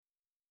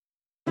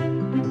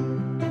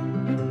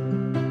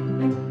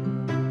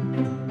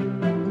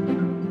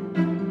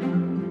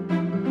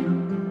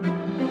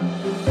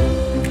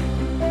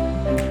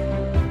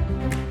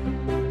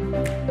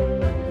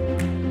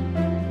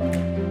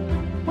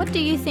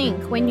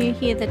think when you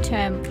hear the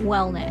term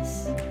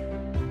wellness?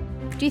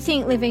 Do you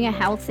think living a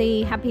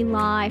healthy, happy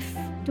life,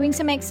 doing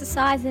some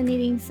exercise and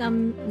eating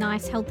some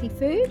nice, healthy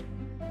food?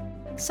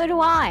 So do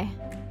I.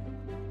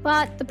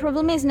 But the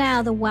problem is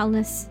now the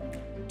wellness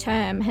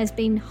term has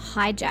been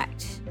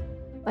hijacked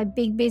by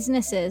big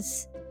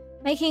businesses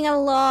making a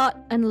lot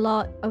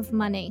of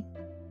money.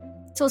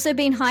 It's also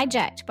been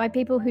hijacked by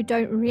people who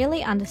don't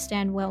really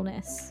understand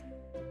wellness.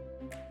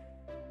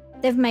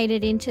 They've made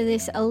it into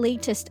this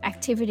elitist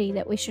activity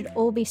that we should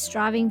all be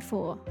striving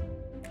for.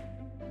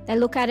 They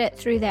look at it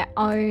through their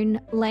own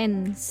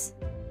lens,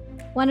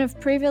 one of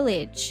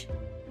privilege,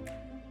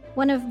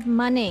 one of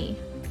money,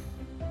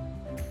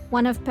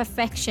 one of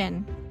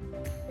perfection.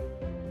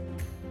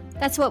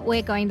 That's what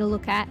we're going to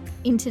look at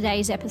in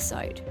today's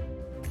episode.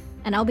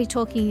 And I'll be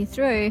talking you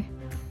through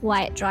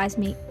why it drives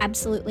me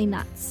absolutely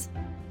nuts.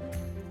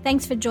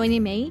 Thanks for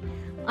joining me.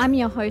 I'm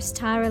your host,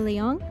 Tara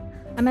Leong.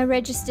 I'm a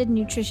registered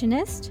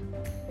nutritionist,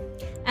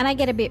 and I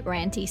get a bit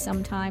ranty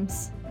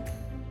sometimes.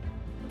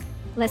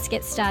 Let's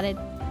get started.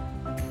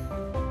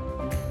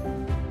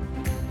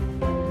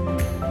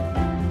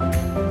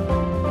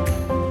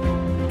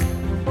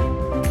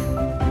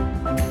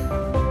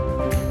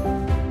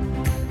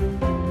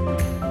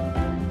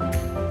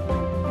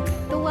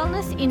 The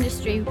wellness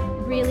industry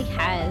really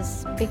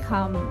has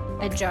become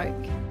a joke.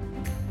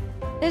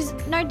 There's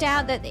no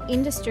doubt that the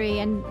industry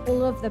and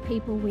all of the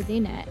people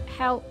within it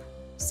help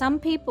some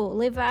people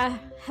live a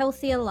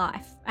healthier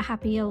life, a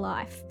happier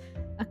life,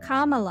 a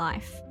calmer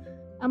life,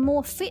 a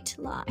more fit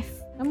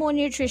life, a more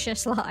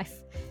nutritious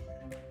life.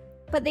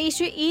 But the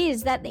issue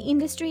is that the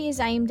industry is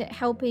aimed at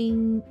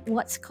helping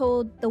what's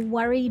called the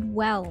worried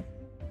well.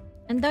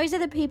 And those are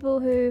the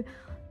people who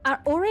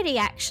are already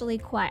actually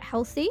quite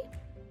healthy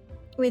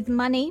with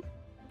money,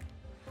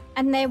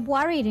 and they're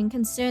worried and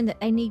concerned that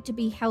they need to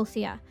be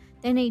healthier.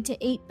 They need to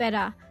eat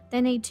better.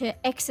 They need to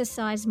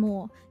exercise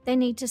more. They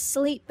need to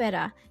sleep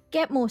better,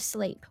 get more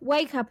sleep,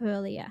 wake up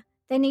earlier.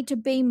 They need to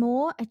be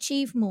more,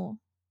 achieve more.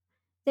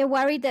 They're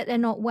worried that they're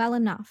not well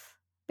enough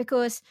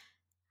because,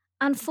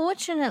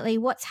 unfortunately,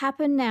 what's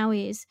happened now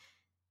is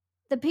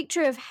the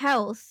picture of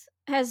health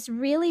has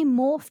really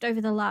morphed over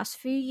the last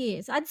few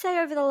years. I'd say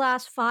over the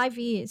last 5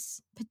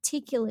 years,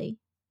 particularly,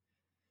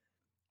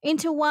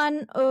 into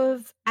one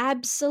of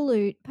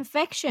absolute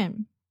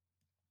perfection.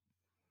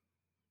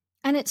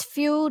 And it's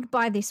fueled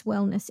by this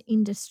wellness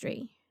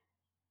industry.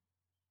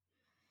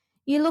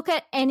 You look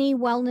at any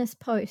wellness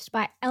post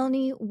by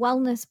any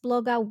wellness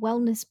blogger,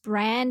 wellness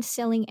brand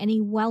selling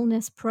any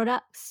wellness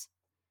products.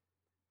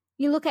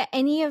 You look at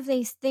any of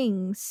these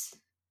things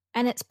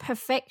and it's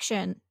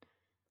perfection.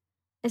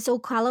 It's all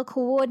color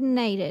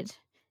coordinated.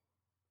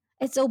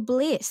 It's all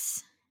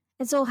bliss.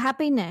 It's all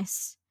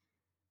happiness.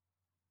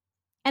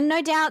 And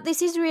no doubt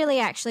this is really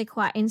actually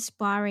quite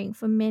inspiring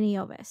for many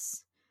of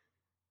us.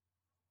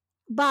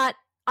 But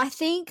I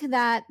think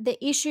that the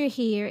issue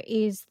here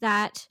is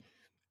that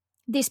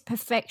this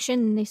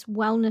perfection, this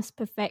wellness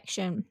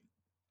perfection,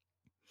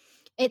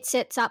 it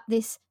sets up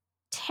this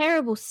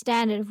terrible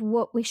standard of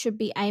what we should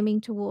be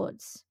aiming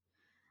towards.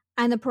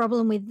 And the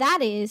problem with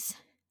that is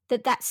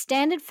that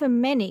standard for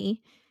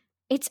many,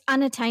 it's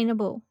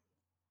unattainable.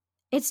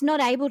 It's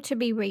not able to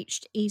be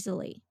reached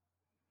easily.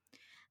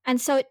 And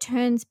so it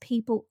turns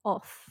people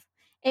off.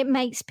 It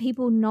makes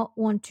people not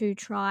want to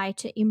try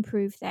to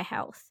improve their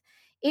health.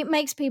 It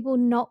makes people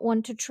not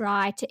want to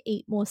try to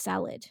eat more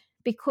salad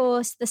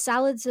because the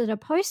salads that are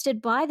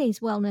posted by these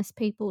wellness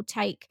people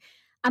take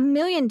 1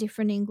 million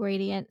different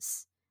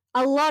ingredients,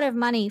 a lot of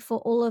money for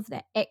all of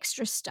the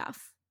extra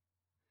stuff.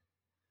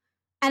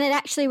 And it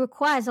actually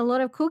requires a lot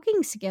of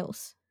cooking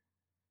skills.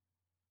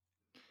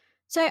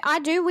 So I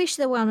do wish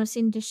the wellness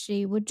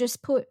industry would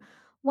just put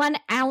 1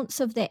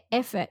 ounce of their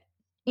effort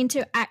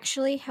into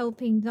actually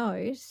helping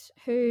those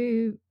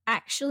who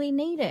actually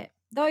need it,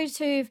 those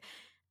who've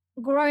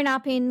grown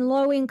up in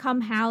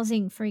low-income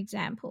housing, for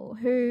example,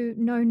 who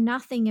know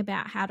nothing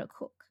about how to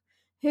cook,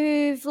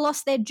 who've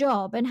lost their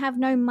job and have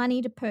no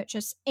money to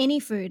purchase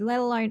any food, let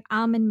alone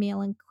almond meal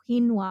and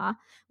quinoa,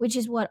 which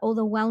is what all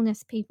the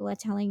wellness people are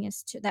telling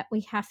us that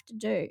we have to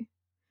do.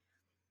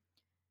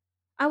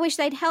 I wish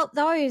they'd help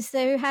those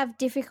who have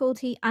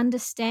difficulty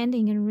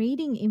understanding and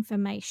reading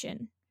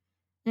information.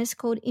 And it's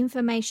called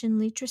information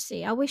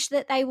literacy. I wish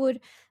that they would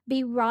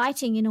be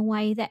writing in a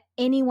way that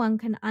anyone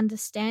can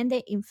understand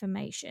their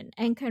information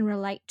and can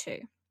relate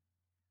to.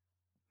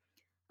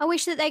 I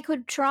wish that they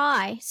could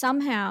try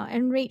somehow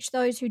and reach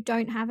those who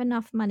don't have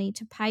enough money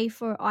to pay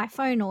for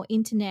iPhone or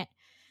internet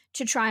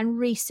to try and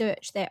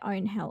research their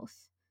own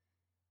health.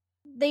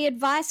 The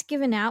advice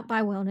given out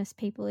by wellness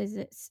people is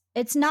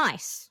it's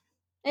nice.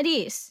 It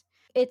is.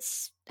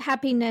 It's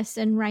happiness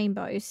and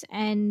rainbows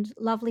and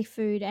lovely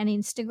food and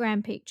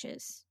Instagram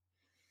pictures.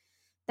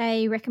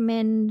 They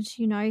recommend,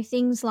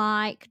 things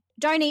like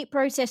don't eat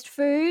processed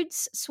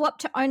foods, swap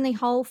to only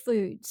whole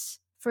foods,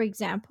 for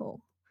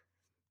example.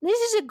 This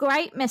is a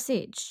great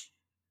message.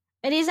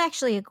 It is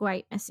actually a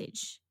great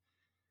message.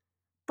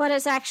 But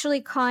it's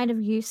actually kind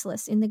of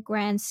useless in the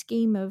grand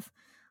scheme of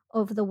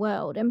of the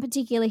world, and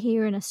particularly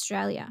here in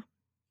Australia.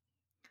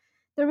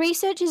 The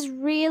research is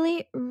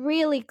really,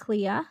 really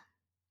clear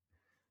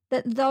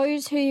that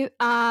those who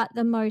are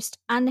the most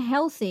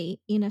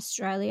unhealthy in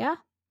Australia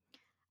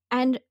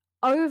and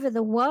over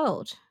the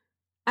world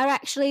are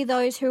actually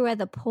those who are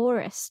the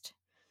poorest,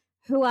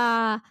 who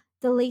are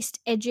the least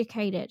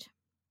educated.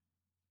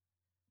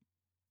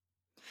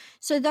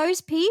 So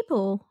those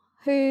people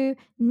who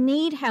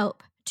need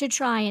help to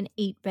try and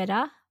eat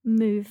better,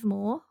 move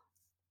more,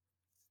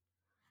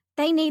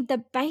 they need the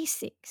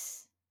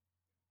basics.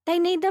 They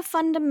need the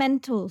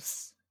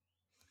fundamentals.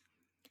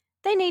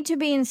 They need to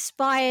be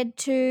inspired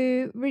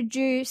to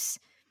reduce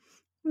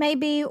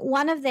maybe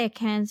one of their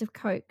cans of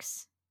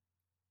Cokes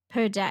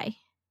per day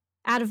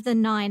out of the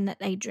 9 that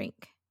they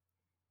drink.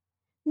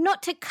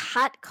 Not to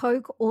cut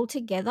Coke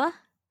altogether.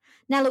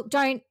 Now, look,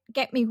 don't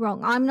get me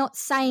wrong. I'm not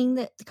saying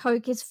that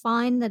Coke is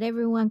fine, that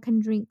everyone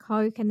can drink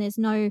Coke and there's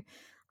no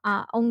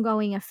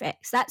ongoing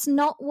effects. That's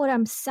not what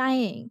I'm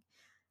saying.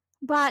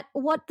 But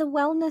what the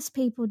wellness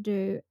people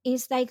do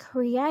is they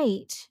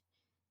create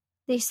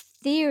this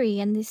theory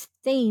and this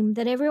theme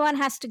that everyone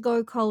has to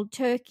go cold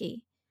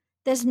turkey.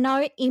 There's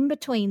no in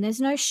between. There's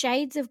no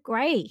shades of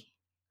grey.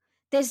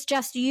 There's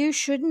just, you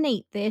shouldn't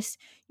eat this.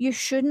 You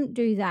shouldn't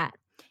do that.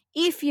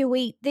 If you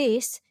eat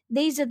this,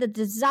 these are the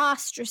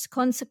disastrous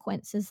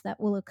consequences that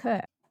will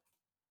occur.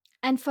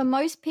 And for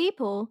most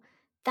people,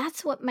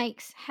 that's what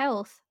makes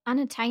health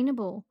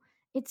unattainable.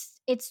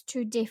 It's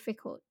too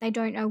difficult. They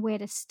don't know where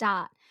to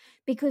start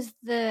because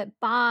the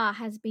bar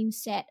has been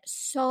set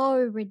so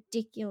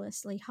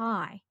ridiculously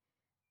high.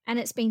 And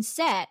it's been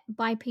set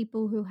by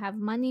people who have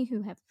money,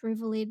 who have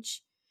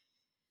privilege.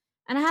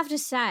 And I have to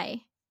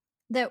say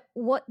that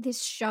what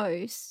this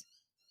shows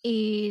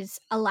is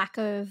a lack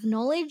of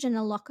knowledge and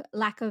a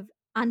lack of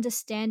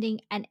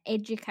understanding and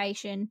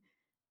education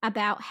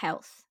about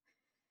health.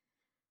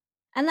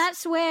 And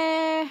that's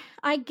where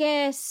I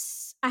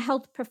guess a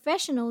health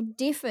professional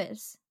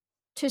differs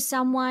to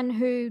someone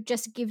who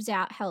just gives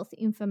out health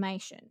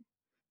information.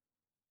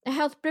 A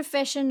health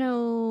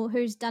professional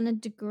who's done a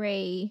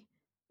degree,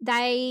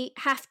 they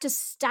have to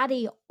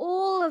study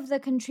all of the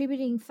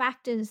contributing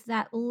factors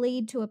that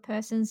lead to a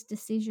person's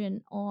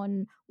decision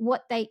on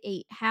what they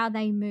eat, how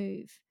they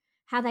move,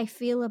 how they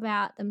feel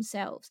about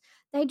themselves.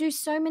 They do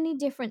so many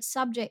different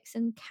subjects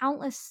and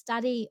countless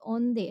study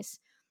on this,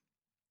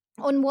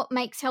 on what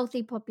makes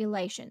healthy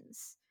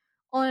populations,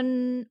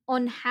 on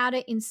how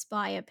to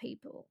inspire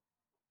people.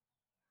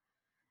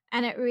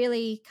 And it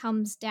really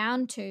comes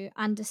down to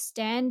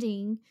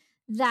understanding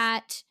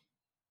that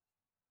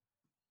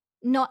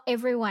not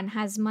everyone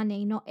has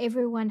money, not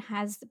everyone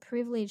has the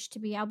privilege to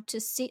be able to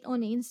sit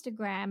on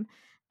Instagram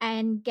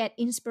and get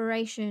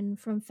inspiration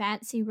from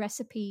fancy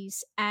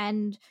recipes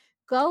and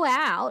go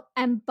out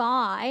and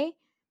buy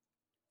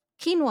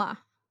quinoa,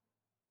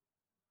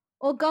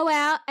 or go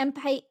out and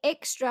pay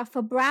extra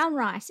for brown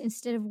rice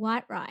instead of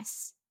white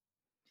rice,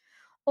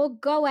 or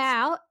go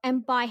out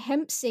and buy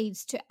hemp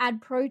seeds to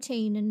add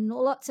protein and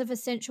lots of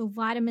essential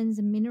vitamins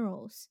and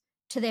minerals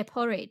to their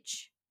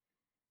porridge.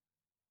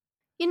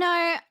 You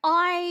know,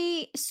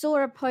 I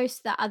saw a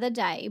post the other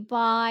day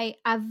by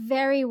a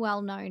very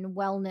well-known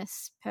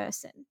wellness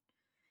person.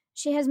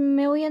 She has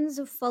millions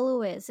of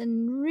followers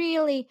and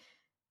really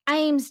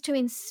aims to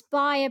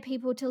inspire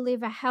people to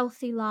live a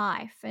healthy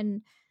life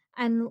and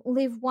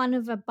live one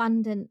of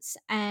abundance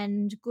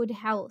and good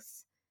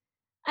health.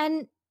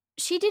 And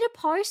she did a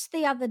post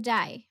the other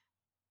day,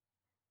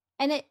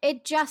 and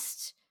it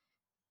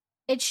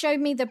showed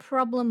me the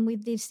problem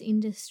with this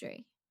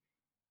industry,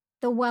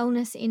 the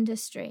wellness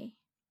industry.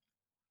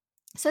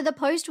 So the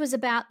post was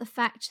about the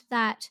fact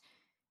that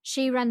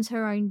she runs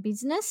her own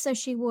business, so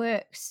she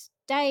works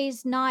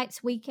days,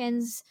 nights,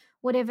 weekends,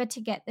 whatever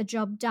to get the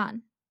job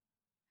done.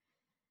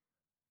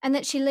 And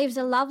that she lives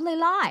a lovely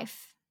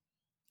life,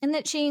 and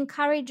that she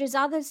encourages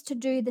others to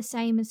do the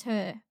same as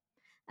her.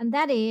 And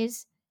that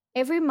is,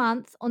 every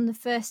month on the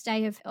first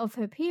day of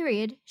her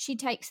period, she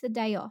takes the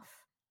day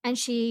off and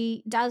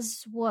she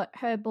does what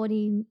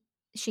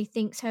she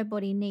thinks her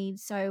body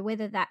needs. So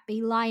whether that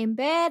be lie in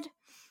bed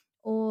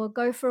or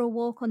go for a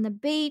walk on the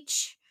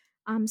beach,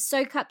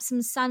 soak up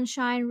some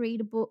sunshine,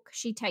 read a book,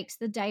 she takes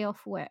the day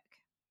off work.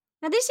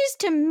 Now, this is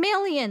to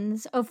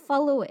millions of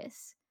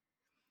followers.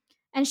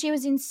 And she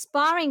was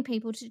inspiring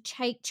people to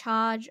take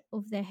charge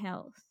of their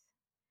health.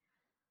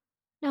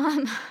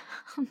 Now,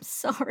 I'm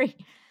sorry,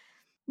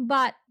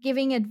 but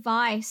giving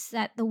advice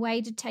that the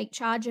way to take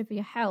charge of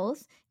your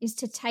health is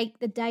to take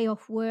the day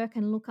off work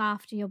and look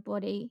after your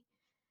body,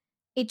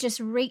 it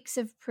just reeks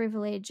of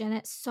privilege, and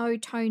it's so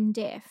tone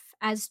deaf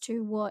as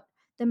to what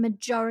the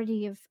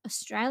majority of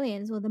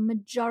Australians or the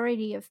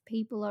majority of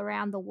people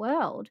around the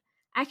world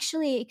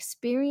actually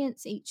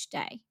experience each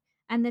day,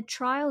 and the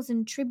trials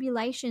and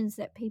tribulations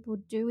that people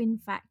do in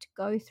fact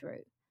go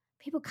through.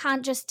 People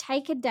can't just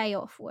take a day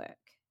off work.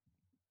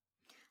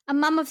 A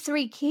mum of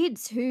 3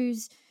 kids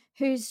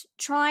who's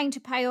trying to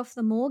pay off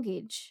the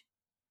mortgage,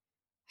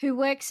 who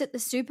works at the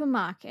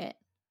supermarket,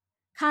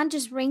 can't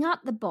just ring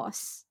up the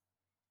boss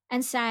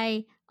and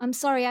say, I'm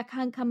sorry, I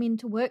can't come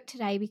into work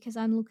today because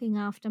I'm looking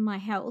after my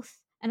health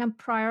and I'm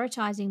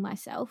prioritizing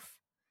myself,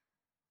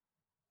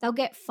 they'll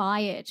get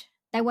fired.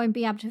 They won't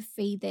be able to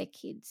feed their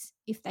kids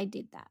if they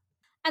did that.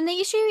 And the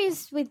issue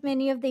is with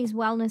many of these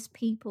wellness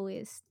people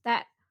is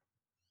that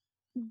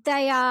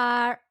they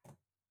are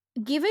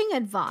giving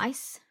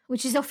advice,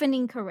 which is often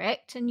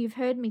incorrect. And you've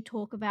heard me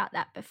talk about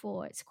that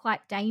before. It's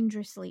quite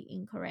dangerously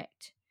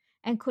incorrect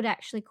and could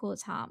actually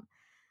cause harm.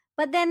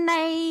 But then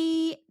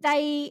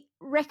they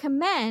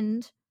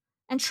recommend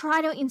and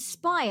try to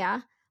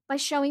inspire by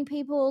showing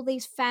people all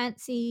these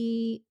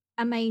fancy,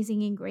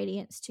 amazing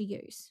ingredients to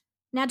use.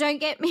 Now, don't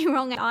get me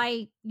wrong,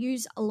 I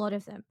use a lot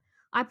of them.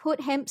 I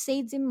put hemp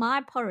seeds in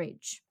my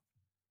porridge.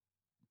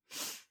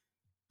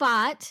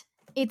 But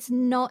it's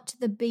not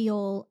the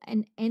be-all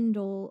and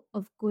end-all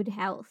of good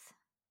health.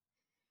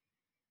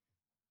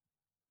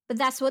 But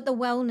that's what the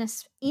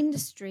wellness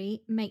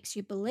industry makes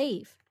you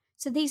believe.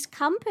 So these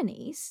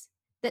companies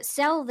that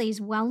sell these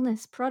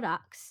wellness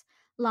products,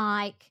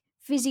 like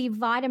fizzy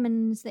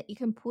vitamins that you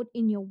can put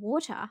in your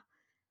water,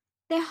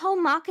 their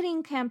whole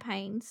marketing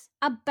campaigns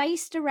are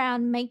based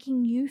around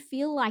making you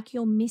feel like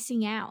you're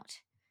missing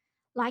out,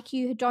 like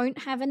you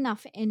don't have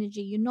enough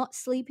energy, you're not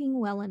sleeping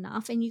well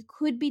enough, and you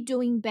could be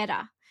doing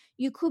better.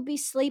 You could be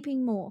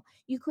sleeping more.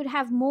 You could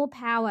have more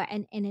power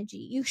and energy.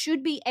 You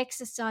should be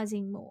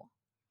exercising more.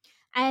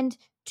 And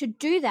to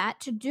do that,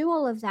 to do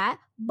all of that,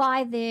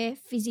 buy their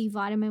fizzy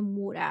vitamin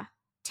water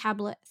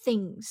tablet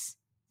things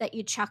that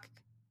you chuck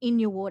in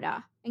your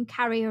water and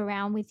carry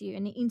around with you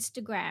and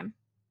Instagram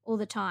all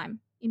the time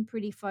in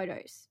pretty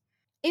photos.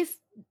 If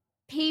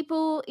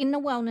people in the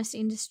wellness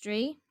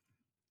industry,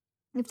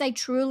 if they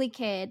truly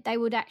cared, they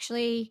would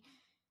actually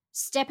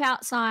step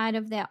outside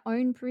of their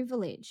own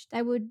privilege.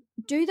 They would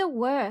do the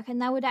work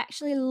and they would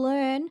actually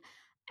learn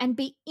and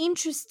be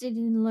interested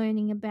in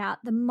learning about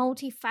the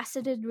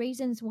multifaceted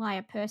reasons why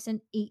a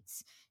person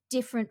eats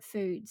different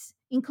foods,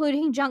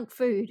 including junk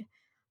food.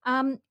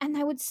 And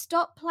they would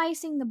stop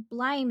placing the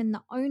blame and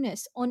the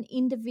onus on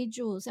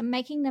individuals and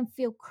making them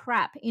feel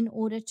crap in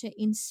order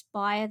to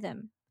inspire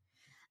them.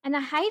 And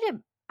I hate it.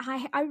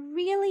 I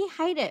really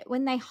hate it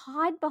when they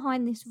hide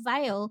behind this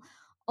veil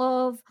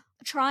of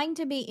trying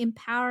to be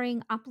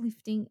empowering,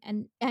 uplifting,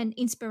 and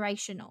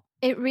inspirational.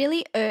 It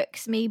really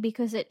irks me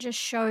because it just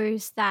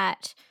shows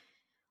that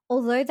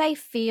although they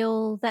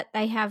feel that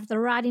they have the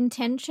right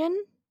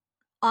intention,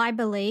 I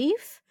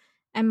believe,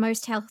 and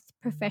most health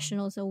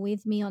professionals are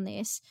with me on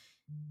this,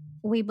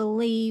 we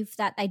believe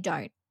that they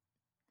don't.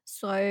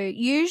 So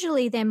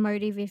usually their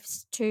motive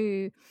is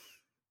to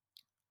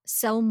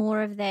sell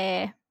more of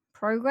their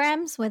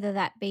programs, whether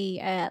that be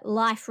a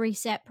life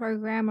reset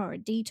program or a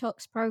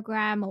detox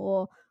program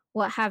or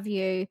what have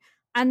you.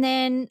 And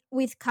then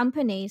with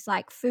companies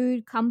like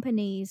food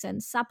companies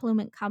and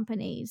supplement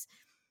companies,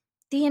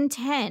 the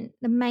intent,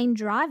 the main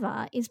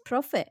driver is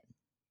profit.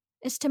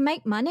 It's to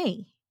make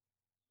money.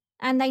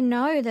 And they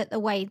know that the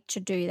way to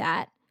do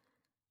that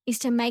is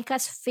to make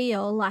us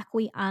feel like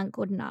we aren't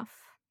good enough.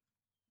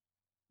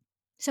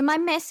 So my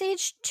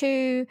message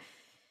to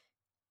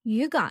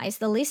you guys,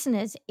 the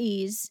listeners,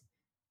 is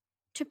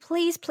to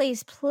please,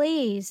 please,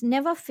 please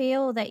never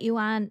feel that you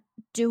aren't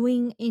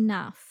doing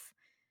enough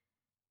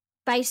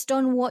based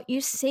on what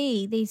you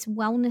see these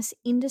wellness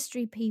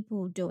industry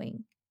people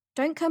doing.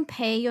 Don't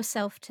compare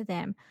yourself to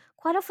them.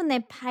 Quite often they're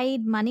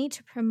paid money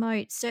to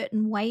promote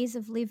certain ways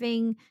of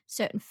living,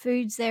 certain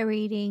foods they're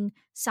eating,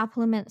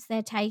 supplements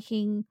they're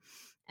taking,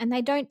 and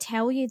they don't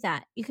tell you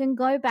that. You can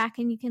go back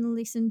and you can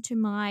listen to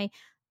my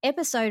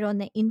episode on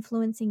the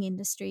influencing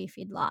industry if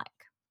you'd like.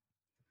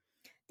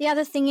 The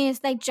other thing is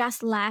they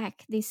just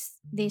lack this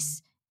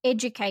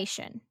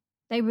education.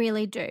 They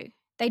really do.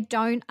 They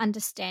don't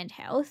understand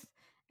health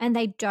and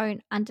they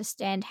don't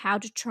understand how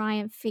to try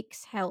and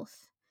fix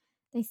health.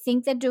 They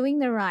think they're doing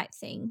the right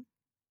thing,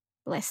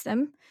 bless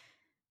them,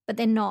 but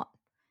they're not.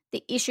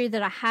 The issue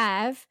that I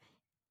have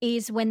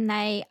is when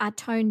they are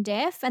tone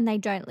deaf and they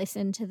don't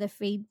listen to the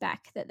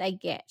feedback that they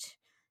get.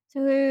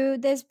 So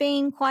there's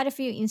been quite a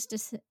few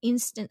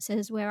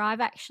instances where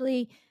I've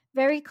actually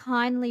very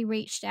kindly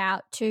reached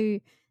out to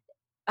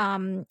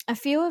a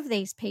few of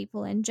these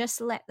people and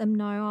just let them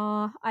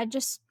know, I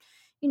just,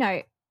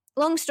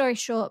 long story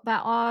short,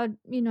 but, a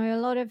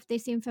lot of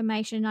this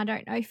information, I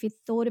don't know if you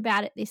thought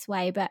about it this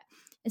way, but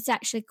it's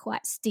actually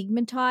quite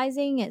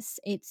stigmatizing. It's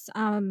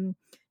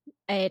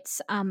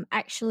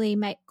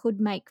actually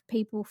could make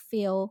people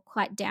feel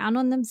quite down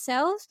on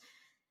themselves.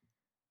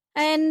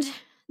 And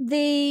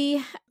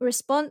the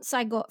response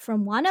I got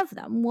from one of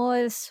them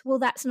was, well,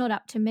 that's not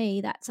up to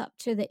me. That's up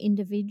to the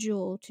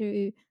individual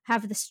to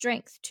have the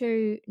strength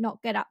to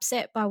not get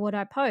upset by what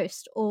I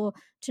post or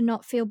to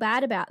not feel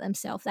bad about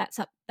themselves.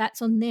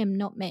 That's on them,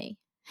 not me.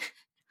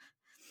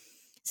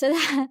 So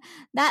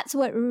that's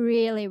what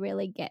really,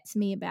 really gets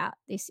me about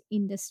this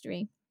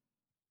industry.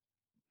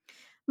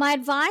 My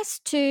advice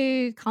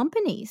to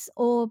companies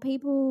or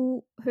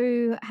people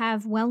who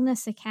have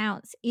wellness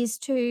accounts is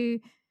to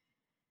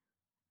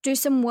do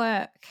some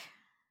work.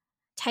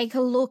 Take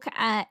a look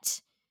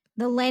at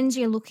the lens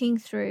you're looking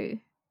through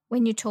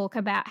when you talk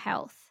about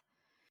health.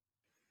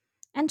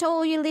 And to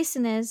all your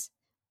listeners,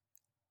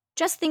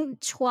 just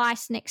think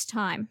twice next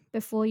time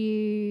before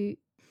you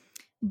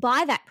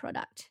buy that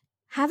product.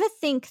 Have a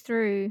think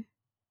through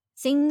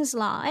things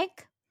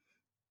like,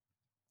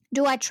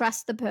 do I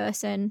trust the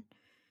person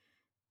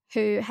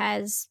who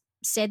has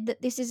said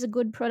that this is a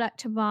good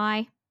product to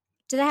buy?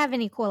 Do they have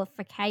any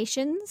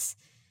qualifications?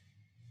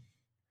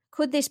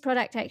 Could this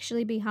product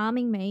actually be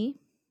harming me?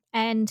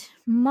 And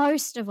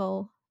most of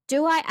all,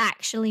 do I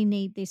actually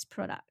need this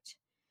product?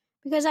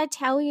 Because I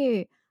tell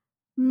you,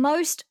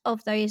 most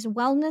of those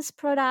wellness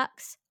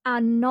products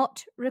are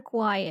not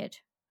required.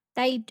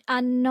 They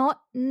are not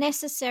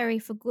necessary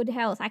for good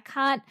health. I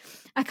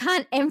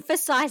can't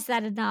emphasize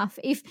that enough.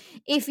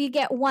 If you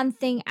get one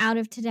thing out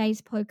of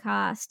today's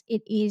podcast,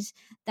 it is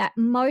that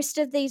most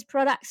of these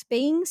products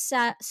being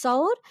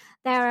sold,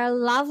 they are a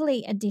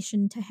lovely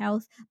addition to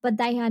health, but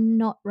they are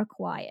not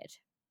required.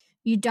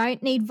 You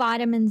don't need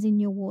vitamins in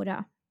your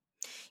water.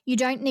 You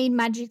don't need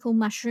magical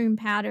mushroom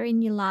powder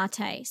in your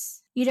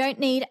lattes. You don't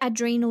need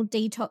adrenal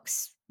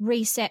detox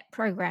reset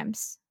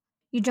programs.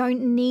 You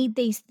don't need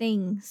these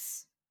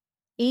things,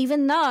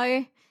 even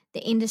though the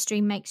industry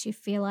makes you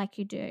feel like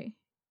you do.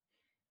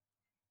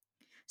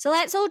 So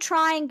let's all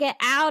try and get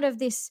out of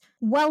this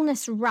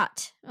wellness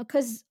rut,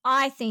 because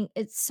I think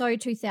it's so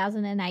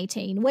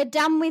 2018. We're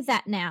done with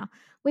that now.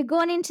 We've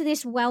gone into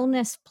this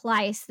wellness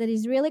place that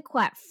is really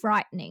quite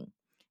frightening.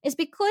 It's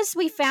because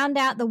we found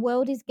out the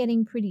world is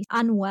getting pretty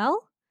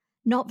unwell,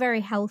 not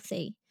very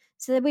healthy.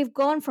 So that we've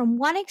gone from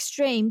one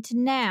extreme to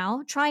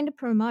now trying to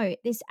promote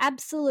this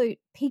absolute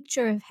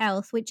picture of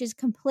health, which is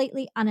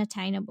completely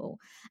unattainable.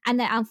 And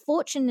that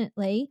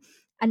unfortunately,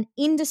 an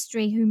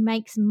industry who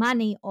makes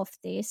money off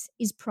this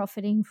is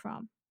profiting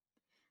from.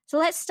 So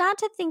let's start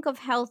to think of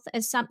health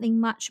as something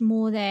much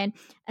more than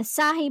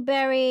acai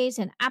berries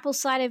and apple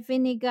cider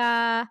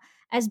vinegar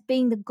as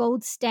being the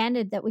gold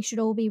standard that we should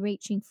all be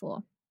reaching for.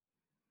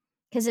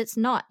 Because it's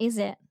not, is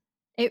it?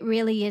 It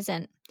really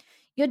isn't.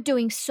 You're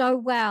doing so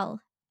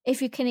well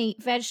if you can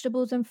eat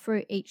vegetables and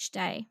fruit each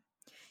day.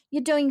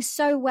 You're doing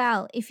so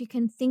well if you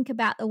can think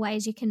about the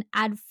ways you can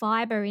add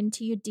fiber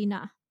into your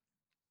dinner.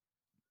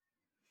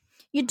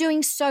 You're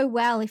doing so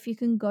well if you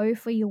can go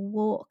for your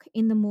walk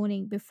in the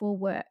morning before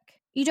work.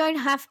 You don't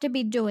have to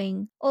be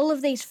doing all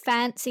of these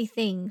fancy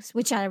things,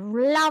 which are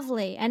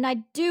lovely and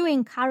I do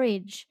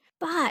encourage,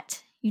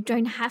 but you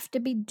don't have to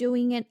be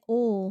doing it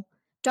all.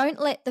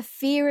 Don't let the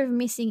fear of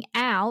missing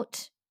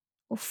out,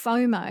 or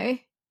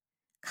FOMO,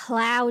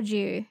 cloud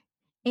you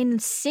in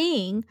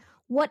seeing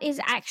what is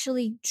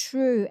actually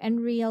true and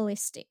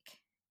realistic.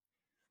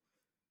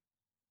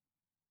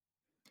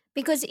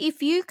 Because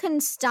if you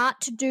can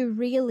start to do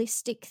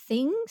realistic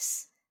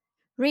things,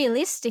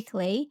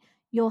 realistically,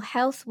 your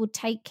health will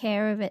take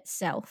care of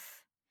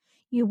itself.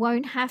 You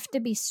won't have to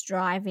be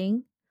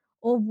striving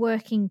or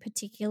working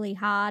particularly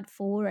hard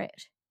for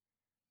it.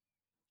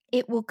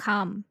 It will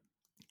come,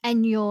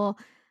 and your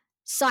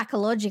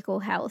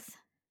psychological health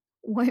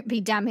won't be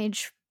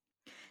damaged.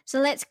 So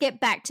let's get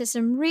back to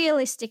some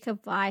realistic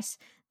advice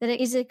that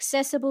is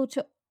accessible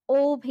to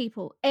all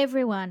people,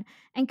 everyone,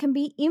 and can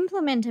be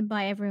implemented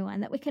by everyone,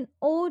 that we can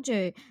all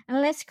do.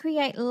 And let's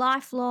create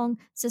lifelong,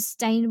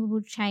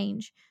 sustainable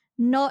change,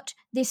 not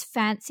this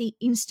fancy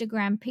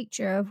Instagram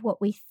picture of what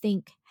we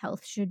think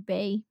health should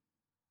be.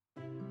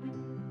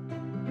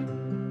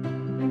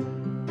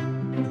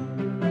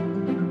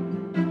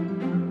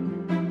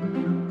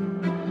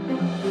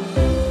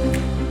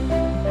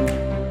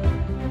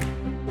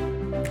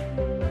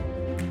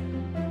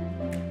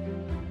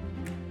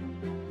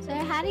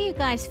 How do you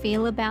guys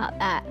feel about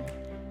that?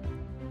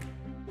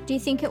 Do you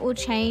think it will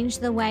change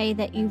the way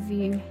that you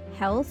view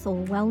health or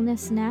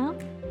wellness now?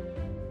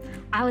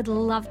 I would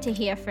love to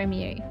hear from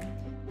you.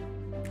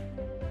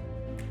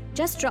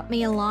 Just drop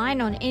me a line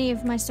on any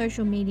of my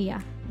social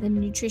media, The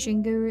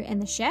Nutrition Guru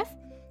and the Chef,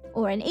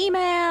 or an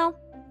email,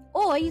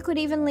 or you could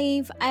even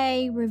leave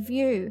a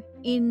review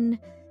in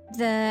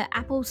the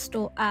Apple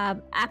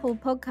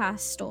Podcast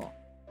store.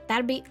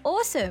 That'd be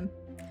awesome.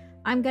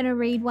 I'm going to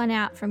read one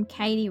out from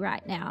Katie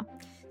right now.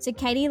 So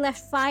Katie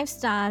left 5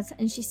 stars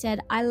and she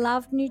said, I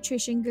love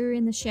Nutrition Guru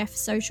and the Chef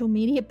social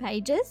media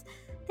pages.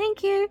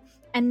 Thank you.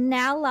 And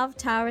now love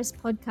Tara's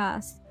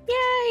podcast.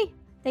 Yay!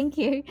 Thank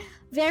you.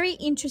 Very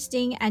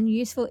interesting and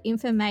useful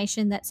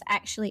information that's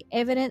actually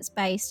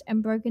evidence-based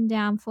and broken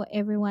down for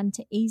everyone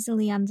to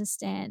easily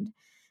understand.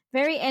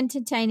 Very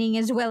entertaining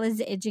as well as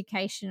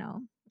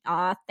educational.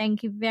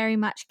 Thank you very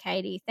much,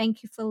 Katie.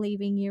 Thank you for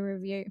leaving your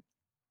review.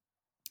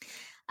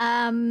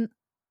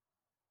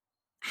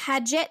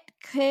 Hajet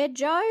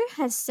Kerjo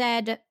has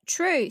said,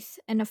 truth,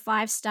 and a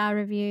 5-star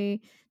review.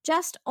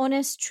 Just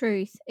honest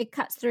truth. It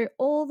cuts through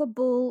all the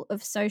bull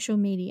of social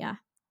media.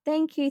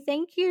 Thank you.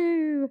 Thank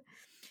you.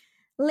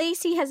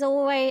 Lacey has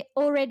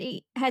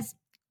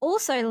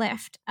also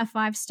left a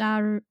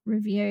 5-star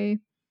review,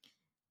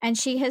 and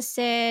she has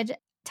said,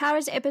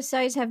 Tara's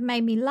episodes have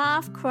made me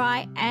laugh,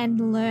 cry,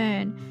 and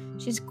learn.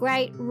 She's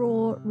great,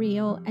 raw,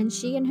 real, and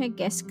she and her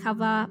guests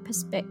cover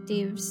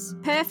perspectives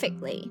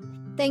perfectly.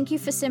 Thank you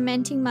for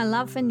cementing my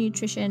love for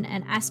nutrition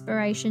and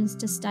aspirations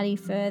to study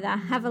further.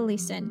 Have a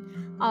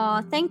listen.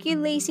 Oh, thank you,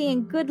 Lisi,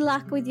 and good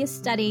luck with your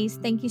studies.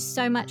 Thank you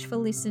so much for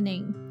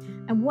listening.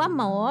 And one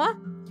more.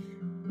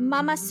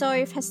 Mama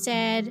Soph has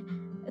said,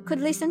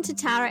 could listen to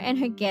Tara and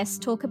her guests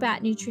talk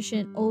about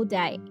nutrition all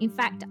day. In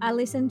fact, I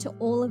listened to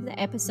all of the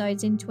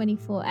episodes in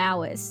 24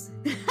 hours.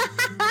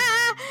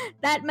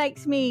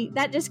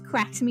 That just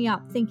cracks me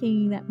up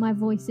thinking that my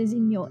voice is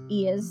in your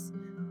ears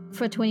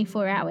for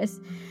 24 hours.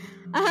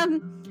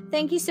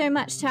 Thank you so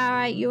much,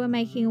 Tara. You are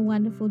making a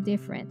wonderful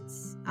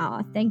difference.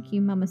 Oh, thank you,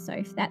 Mama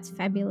Soph. That's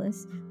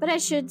fabulous. But I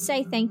should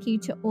say thank you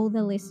to all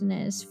the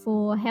listeners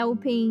for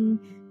helping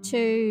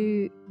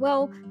to,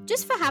 well,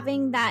 just for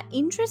having that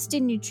interest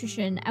in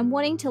nutrition and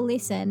wanting to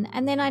listen.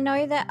 And then I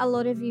know that a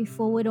lot of you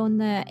forward on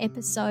the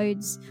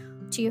episodes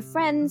to your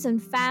friends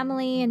and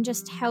family and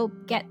just help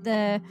get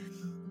the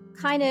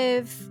kind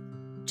of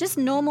just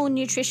normal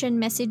nutrition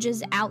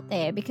messages out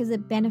there because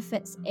it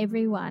benefits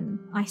everyone.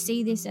 I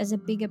see this as a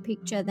bigger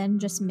picture than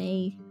just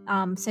me.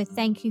 So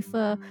thank you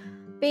for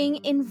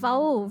being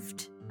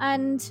involved.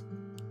 And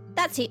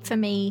that's it for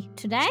me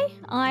today.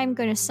 I'm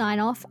going to sign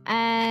off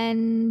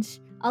and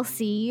I'll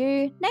see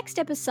you next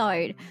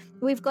episode.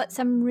 We've got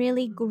some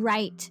really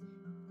great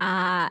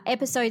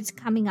episodes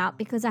coming up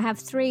because I have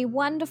 3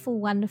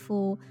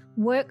 wonderful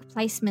work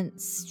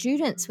placement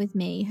students with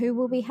me who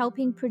will be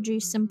helping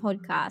produce some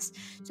podcasts.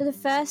 So the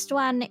first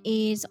one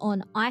is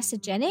on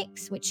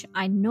isogenics, which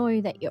I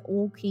know that you're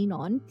all keen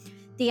on.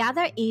 The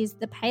other is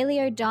the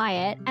paleo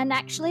diet and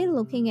actually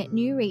looking at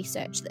new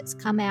research that's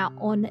come out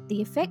on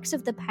the effects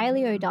of the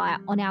paleo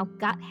diet on our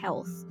gut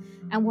health.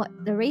 And what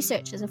the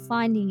researchers are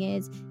finding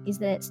is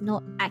that it's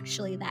not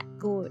actually that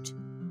good.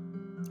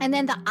 And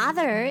then the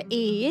other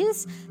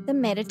is the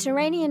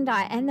Mediterranean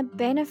diet and the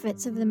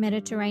benefits of the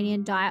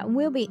Mediterranean diet. And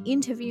we'll be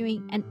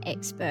interviewing an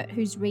expert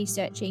who's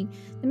researching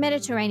the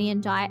Mediterranean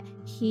diet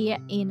here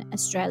in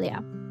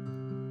Australia.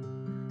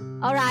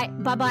 All right,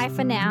 bye-bye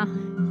for now.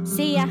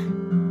 See ya.